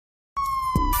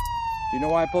Do you know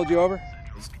why I pulled you over?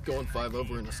 I was going 5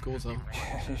 over in a school zone.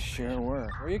 Sure were. Where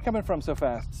are you coming from so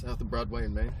fast? South of Broadway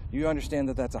in Maine. You understand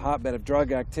that that's a hotbed of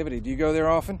drug activity. Do you go there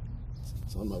often?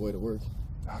 It's on my way to work.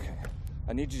 Okay.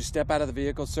 I need you to step out of the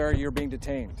vehicle, sir. You're being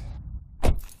detained.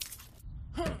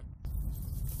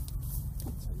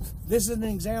 This is an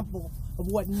example of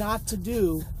what not to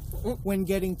do when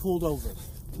getting pulled over.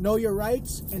 Know your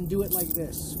rights and do it like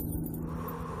this.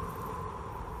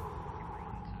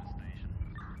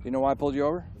 You know why I pulled you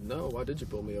over? No, why did you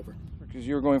pull me over? Because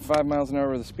you were going 5 miles an hour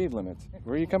over the speed limit.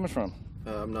 Where are you coming from?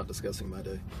 I'm not discussing my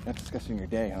day. Not discussing your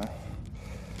day, huh?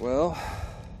 Well,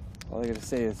 all I gotta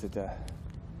say is that it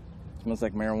smells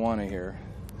like marijuana here.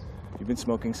 You been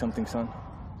smoking something, son?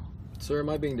 Sir, am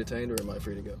I being detained or am I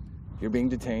free to go? You're being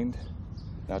detained.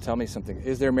 Now tell me something.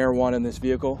 Is there marijuana in this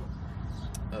vehicle?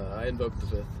 I invoked the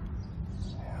 5th.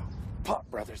 Yeah. Pot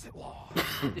brothers at law.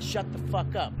 Just shut the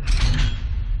fuck up.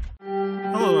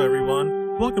 Hello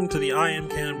everyone, welcome to the I Am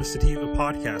Cannabis Sativa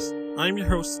podcast. I'm your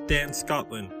host, Dan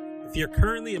Scotland. If you're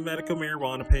currently a medical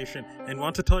marijuana patient and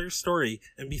want to tell your story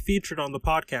and be featured on the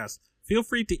podcast, feel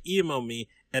free to email me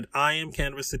at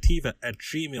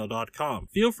iamcannabissativa@gmail.com.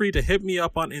 Feel free to hit me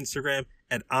up on Instagram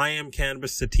at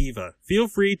iamcannabissativa. Feel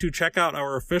free to check out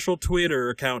our official Twitter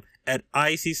account at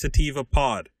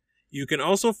ICSativaPod. You can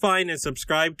also find and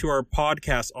subscribe to our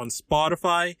podcast on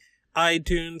Spotify,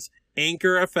 iTunes,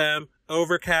 Anchor FM,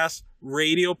 Overcast,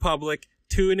 Radio Public,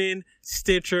 TuneIn,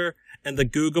 Stitcher, and the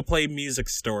Google Play Music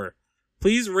Store.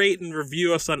 Please rate and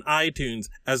review us on iTunes,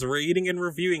 as rating and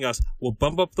reviewing us will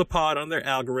bump up the pod on their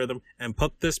algorithm and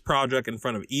put this project in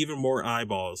front of even more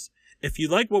eyeballs. If you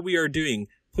like what we are doing,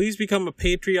 please become a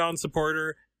Patreon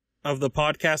supporter of the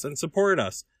podcast and support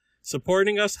us.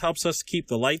 Supporting us helps us keep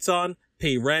the lights on,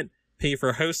 pay rent, pay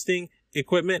for hosting,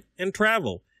 equipment, and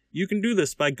travel. You can do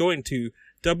this by going to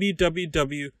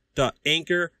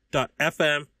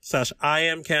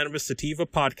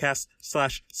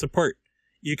www.anchor.fm/IamCannabisSativapodcast/support.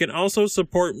 You can also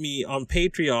support me on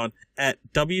Patreon at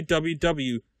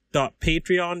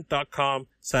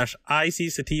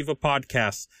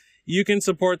www.patreon.com/ICSativapodcasts. You can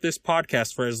support this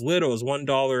podcast for as little as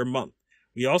 $1 a month.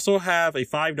 We also have a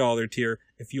 $5 tier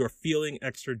if you are feeling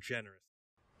extra generous.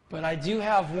 But I do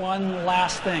have one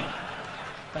last thing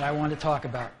that I want to talk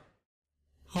about.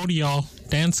 Howdy y'all,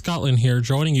 Dan Scotland here,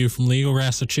 joining you from Legal,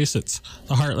 Massachusetts,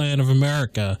 the heartland of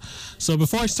America. So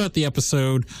before I start the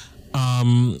episode,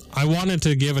 I wanted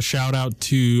to give a shout out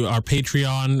to our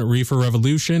Patreon, Reefer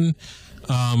Revolution.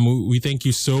 We thank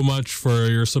you so much for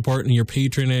your support and your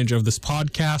patronage of this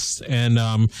podcast. And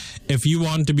if you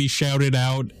want to be shouted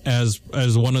out as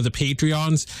one of the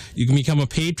Patreons, you can become a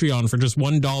Patreon for just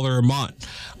 $1 a month.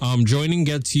 Joining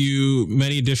gets you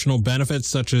many additional benefits,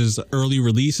 such as early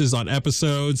releases on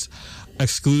episodes,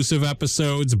 exclusive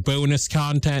episodes, bonus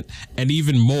content, and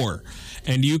even more.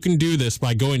 And you can do this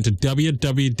by going to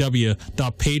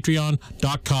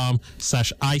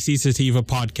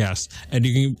www.patreon.com/ICSativapodcast, and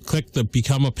you can click the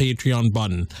Become a Patreon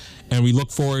button. And we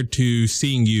look forward to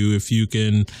seeing you if you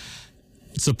can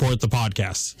support the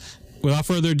podcast. Without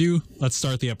further ado, let's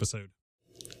start the episode.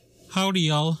 Howdy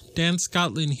y'all, Dan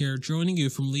Scotland here, joining you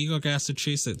from Legal,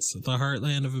 Massachusetts, the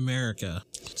heartland of America.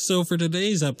 So for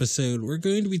today's episode, we're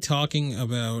going to be talking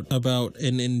about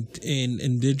an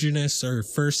indigenous or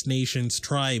First Nations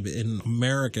tribe in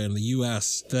America, in the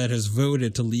U.S., that has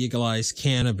voted to legalize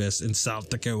cannabis in South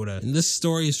Dakota. And this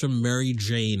story is from Mary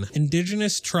Jane.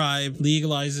 Indigenous tribe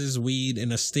legalizes weed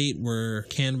in a state where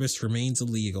cannabis remains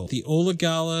illegal. The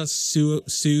Oglala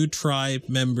Sioux tribe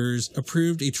members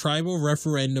approved a tribal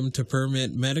referendum to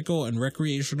permit medical and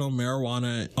recreational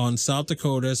marijuana on South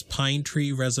Dakota's Pine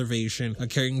Tree Reservation,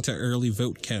 according to early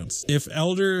vote counts. If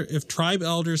tribe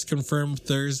elders confirm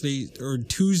Tuesday's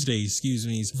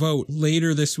vote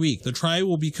later this week, the tribe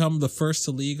will become the first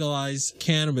to legalize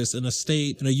cannabis in a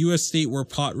U.S. state where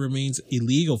pot remains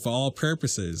illegal for all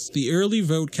purposes. The early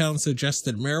vote count suggests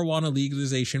that marijuana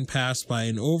legalization passed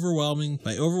by overwhelming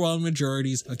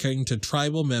majorities, according to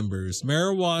tribal members.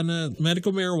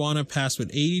 Medical marijuana passed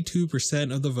with 82%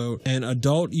 of the vote, and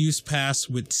adult use passed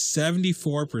with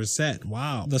 74%.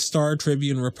 Wow. The Star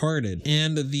Tribune reported.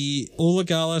 And the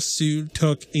Oglala Sioux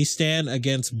took a stand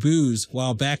against booze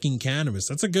while backing cannabis.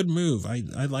 That's a good move.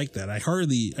 I like that. I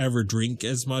hardly ever drink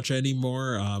as much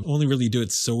anymore. Only really do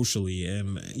it socially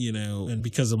and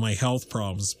because of my health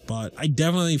problems. But I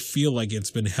definitely feel like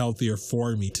it's been healthier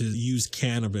for me to use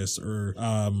cannabis or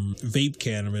vape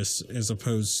cannabis as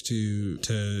opposed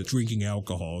to drinking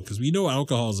alcohol, because we know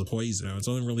alcohol is a poison. It's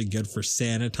only really good for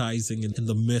sanitizing in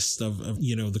the midst of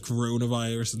the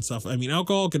coronavirus and stuff. I mean,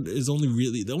 alcohol is only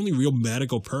really, the only real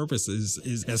medical purpose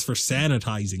is as for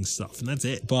sanitizing stuff, and that's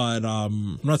it. But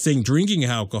I'm not saying drinking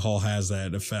alcohol has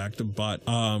that effect, but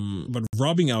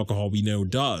rubbing alcohol we know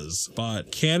does.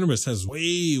 But cannabis has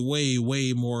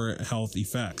way more health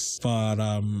effects. But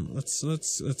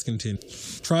let's continue.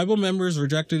 Tribal members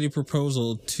rejected a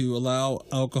proposal to allow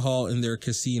alcohol in their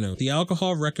casino. The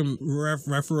alcohol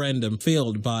referendum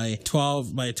failed by a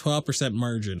 12%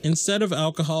 margin. Instead of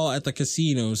alcohol at the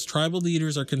casinos, tribal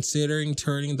leaders are considering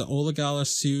turning the Olagala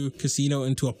Sioux Casino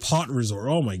into a pot resort.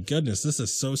 Oh my goodness, this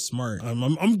is so smart.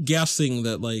 I'm guessing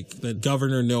that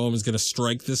Governor Noem is going to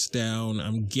strike this down.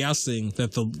 I'm guessing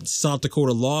that the South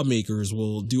Dakota lawmakers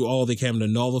will do all they can to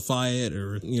nullify it,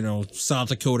 or South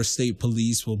Dakota State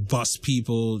Police will bust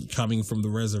people coming from the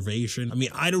reservation. I mean,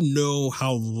 I don't know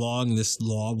how long this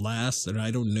law lasts, and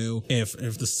I don't know if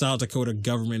the South Dakota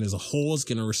government as a whole is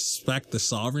going to respect the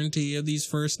sovereignty of this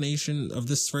First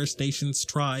Nations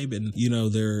tribe, and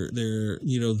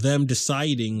them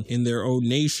deciding in their own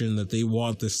nation that they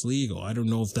want this legal. I don't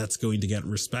know if that's going to get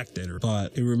respected,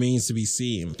 but it remains to be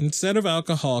seen. Instead of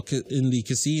alcohol in the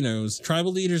casinos,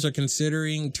 tribal leaders are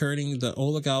considering turning the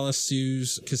Olagala Sioux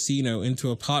Casino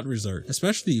into a pot resort,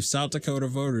 especially if South Dakota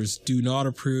voters do not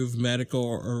approve medical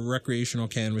or recreational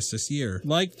cannabis this year.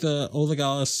 Like the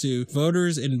Olagala Sioux,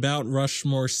 voters in Mount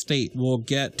Rushmore State will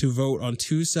get to vote on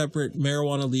 2 separate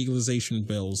marijuana legalization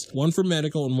bills, one for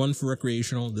medical and one for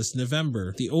recreational, this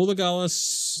November. The Olagala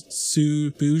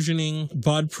Sioux Burgeoning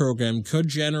Bud program could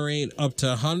generate up to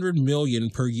 $100 million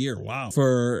per year. Wow.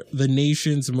 For the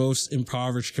nation's most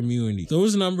impoverished community.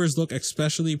 Those numbers look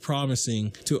especially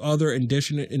promising to other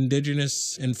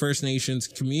indigenous and First Nations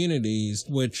communities,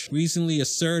 which recently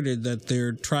asserted that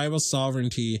their tribal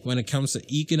sovereignty when it comes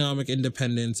to economic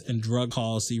independence and drug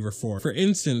policy reform. For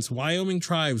instance, Wyoming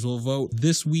tribes will vote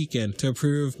this weekend to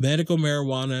approve medical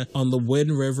marijuana on the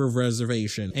Wind River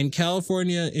Reservation, and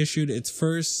California issued its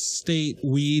first state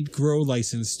weed grow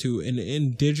license to an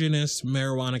indigenous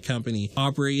marijuana company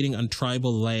operating on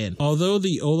tribal land. Although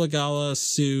the Olagala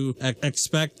Sioux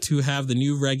expect to have the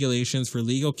new regulations for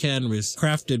legal cannabis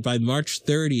crafted by March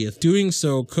 30th, doing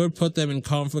so could put them in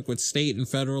conflict with state and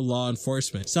federal law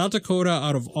enforcement. South Dakota,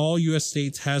 out of all U.S.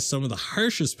 states, has some of the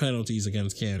harshest penalties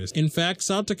against cannabis. In fact,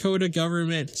 South Dakota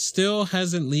government still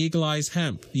hasn't legalized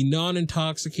hemp, the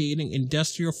non-intoxicating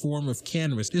industrial form of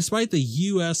cannabis, despite the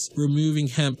U.S. removing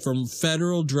hemp from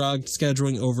federal drug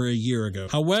scheduling over a year ago.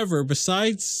 However,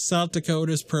 besides South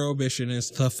Dakota's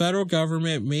prohibitionist, the federal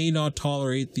government may not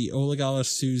tolerate the Olagala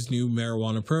Sioux's new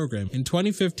marijuana program. In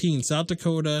 2015, South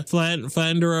Dakota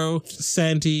Flandreau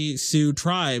Santee Sioux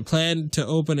tribe planned to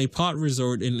open a pot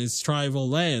resort in its tribal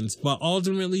lands, but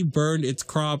ultimately burned its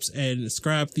crops and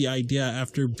scrapped the idea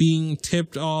after being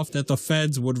tipped off that the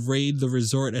feds would raid the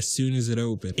resort as soon as it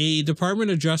opened. A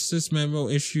Department of Justice memo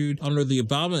issued under the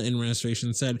Obama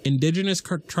administration said indigenous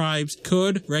tribes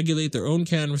could regulate their own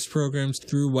cannabis programs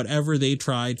through whatever they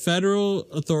tried. Federal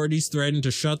authorities threatened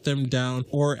to shut them down,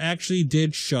 or actually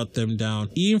did shut them down,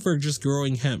 even for just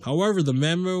growing hemp. However, the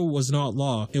memo was not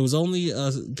law. It was only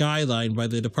a guideline by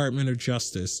the Department of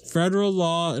Justice. Federal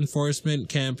law enforcement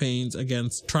campaigns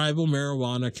against tribal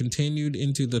marijuana continued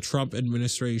into the Trump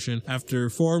administration after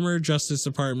former Justice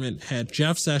Department head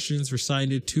Jeff Sessions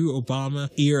responded to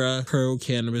Obama-era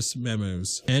pro-cannabis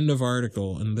memos. End of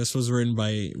article. And this was written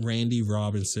by Randy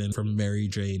Robinson from Mary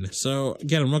Jane. So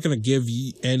again, I'm not going to give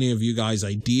any of you guys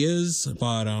ideas,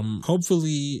 but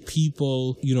hopefully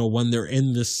people, when they're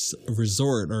in this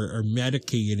resort are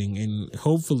medicating, and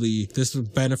hopefully this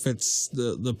benefits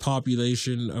the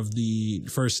population of the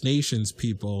First Nations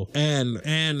people and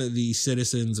the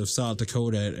citizens of South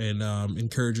Dakota, and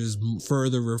encourages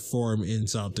further reform in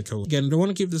South Dakota. Again, I don't want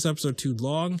to keep this episode too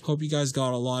long. Hope you guys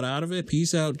got a lot out of it.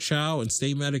 Peace out, ciao, and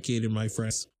stay medicated, my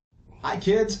friends. Hi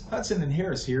kids, Hudson and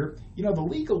Harris here. The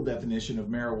legal definition of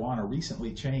marijuana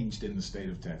recently changed in the state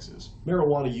of Texas.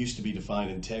 Marijuana used to be defined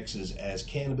in Texas as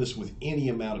cannabis with any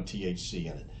amount of THC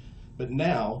in it. But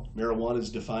now, marijuana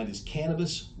is defined as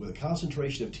cannabis with a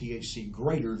concentration of THC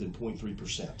greater than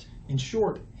 0.3%. In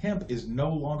short, hemp is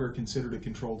no longer considered a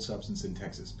controlled substance in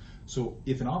Texas. So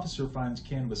if an officer finds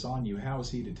cannabis on you, how is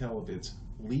he to tell if it's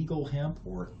legal hemp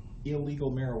or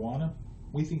illegal marijuana?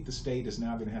 We think the state is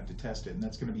now going to have to test it, and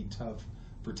that's going to be tough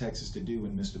for Texas to do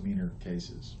in misdemeanor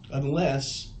cases.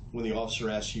 Unless, when the officer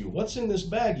asks you, what's in this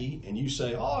baggie, and you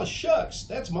say, oh, shucks,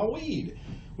 that's my weed.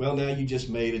 Well, now you just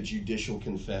made a judicial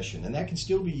confession, and that can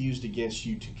still be used against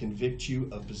you to convict you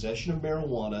of possession of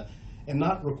marijuana and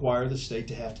not require the state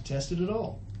to have to test it at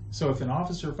all. So if an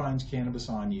officer finds cannabis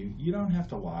on you, you don't have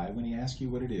to lie. When he asks you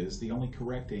what it is, the only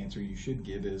correct answer you should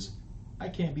give is, I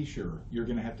can't be sure. You're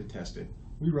going to have to test it.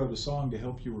 We wrote a song to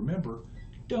help you remember.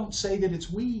 Don't say that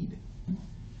it's weed.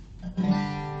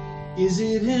 Is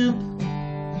it hemp?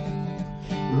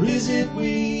 Or is it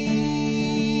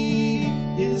weed?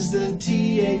 Is the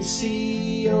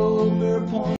THC over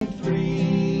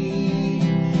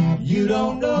 0.3? You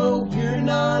don't know, you're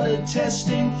not a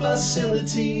testing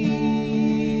facility.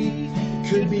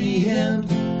 Could be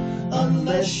hemp,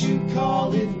 unless you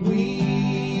call it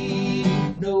weed.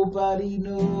 Nobody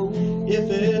knows if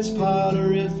it's pot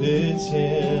or if it's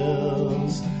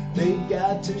hemp. They've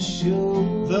got to show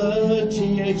the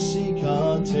THC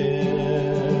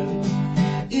content.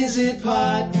 Is it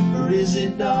pot or is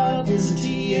it not? Is the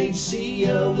THC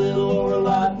a little or a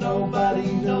lot?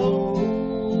 Nobody knows.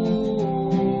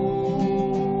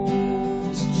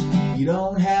 You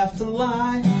don't have to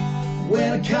lie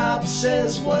when a cop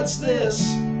says, what's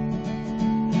this?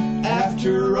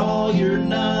 After all, you're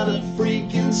not a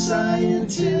freaking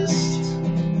scientist.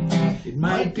 It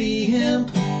might be hemp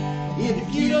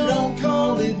if you don't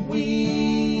call it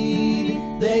weed.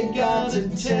 They've got to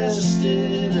test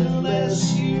it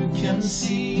unless you can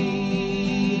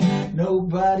see.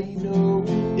 Nobody knows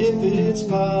if it's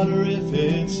pot or if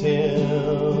it's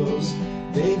hemp.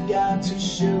 They've got to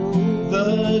show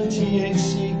the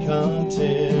THC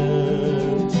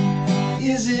content.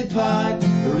 Is it pot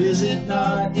or is it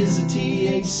not? Is the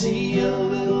THC a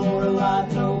little or a lot?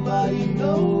 Nobody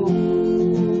knows.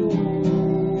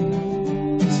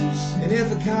 And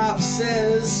if a cop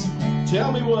says,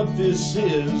 tell me what this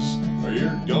is, or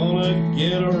you're gonna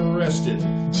get arrested,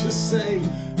 just say,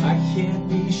 I can't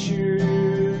be sure.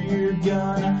 You're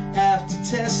gonna have to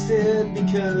test it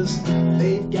because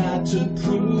they've got to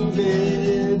prove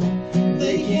it.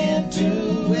 They can't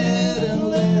do it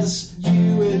unless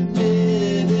you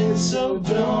admit it. So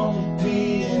don't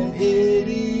be an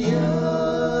idiot.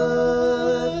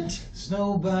 So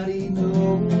nobody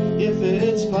knows if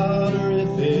it's pot or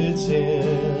if it's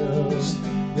hemp.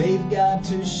 They've got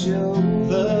to show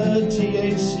the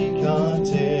THC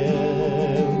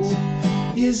content.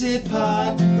 Is it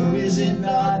pot or is it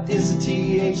not? Is the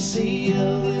THC a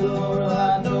little or a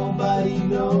lot? Nobody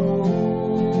knows.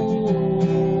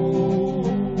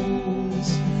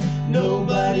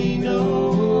 Nobody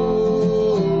knows.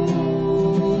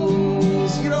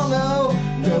 You don't know.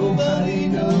 Nobody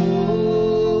knows.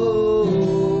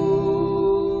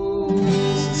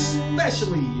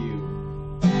 Especially you.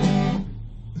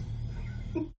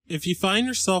 If you find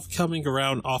yourself coming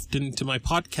around often to my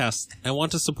podcast and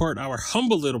want to support our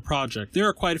humble little project, there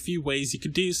are quite a few ways you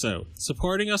could do so.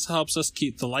 Supporting us helps us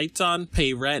keep the lights on,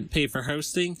 pay rent, pay for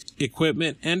hosting,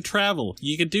 equipment, and travel.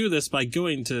 You can do this by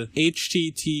going to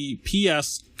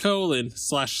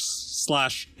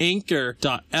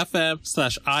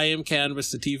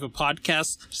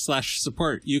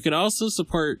https://anchor.fm/IamCannabisSativa/podcast/support. You can also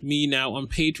support me now on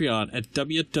Patreon at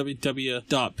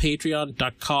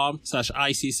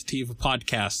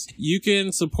www.patreon.com/ICSativapodcast. You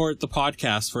can support the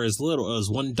podcast for as little as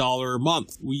 $1 a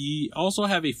month. We also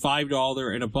have a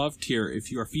 $5 and above tier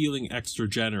if you are feeling extra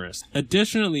generous.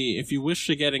 Additionally, if you wish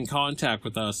to get in contact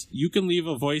with us, you can leave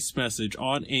a voice message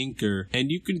on Anchor, and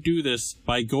you can do this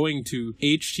by going to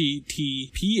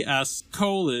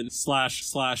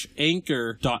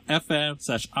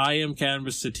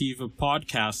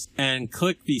https://anchor.fm/IamCannabisSativapodcast and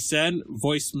click the send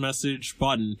voice message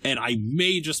button, and I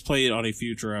may just play it on a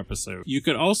future episode. You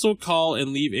can also call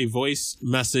and leave a voice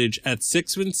message at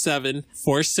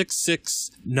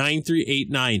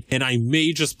 617-466-9389, and I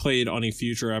may just play it on a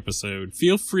future episode.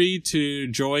 Feel free to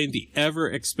join the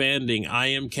ever-expanding I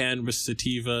Am Cannabis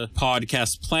Sativa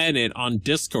podcast planet on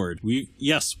Discord. We've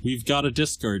got a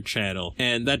Discord channel,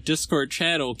 and that Discord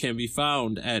channel can be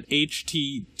found at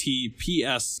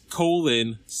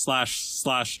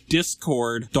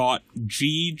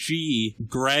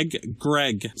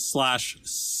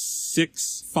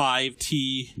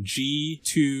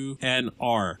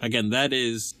Again, that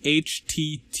is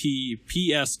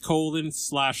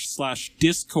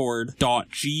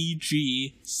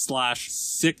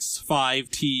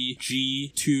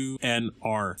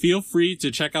https://discord.gg/65tg2nr. Feel free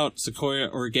to check out Sequoia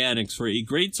Organics for a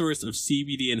great source of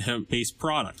CBD and hemp-based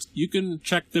products. You can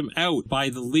check them out by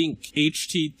the link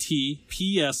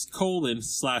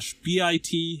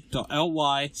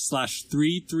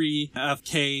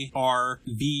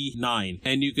https://bit.ly/33fkrv9 9.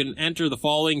 And you can enter the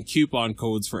following coupon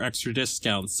codes for extra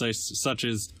discounts, such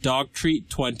as Dog Treat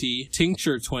 20,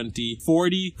 Tincture 20,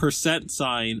 40%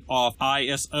 sign off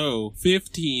ISO,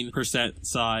 15%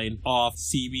 sign off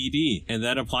CBD, and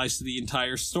that applies to the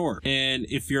entire store. And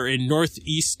if you're in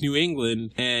Northeast New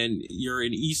England and you're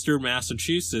in Eastern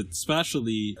Massachusetts,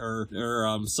 especially, or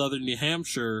Southern New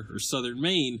Hampshire or Southern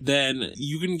Maine, then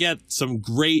you can get some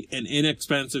great and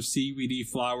inexpensive CBD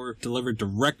flower delivered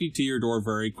directly to your door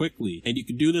very quickly. And you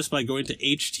can do this by going to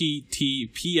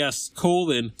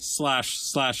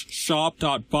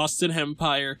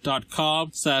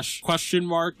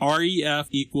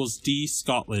https://shop.bostonhempire.com/?ref=D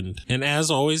Scotland. And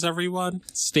as always, everyone,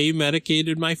 stay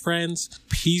medicated, my friends.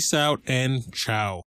 Peace out and ciao.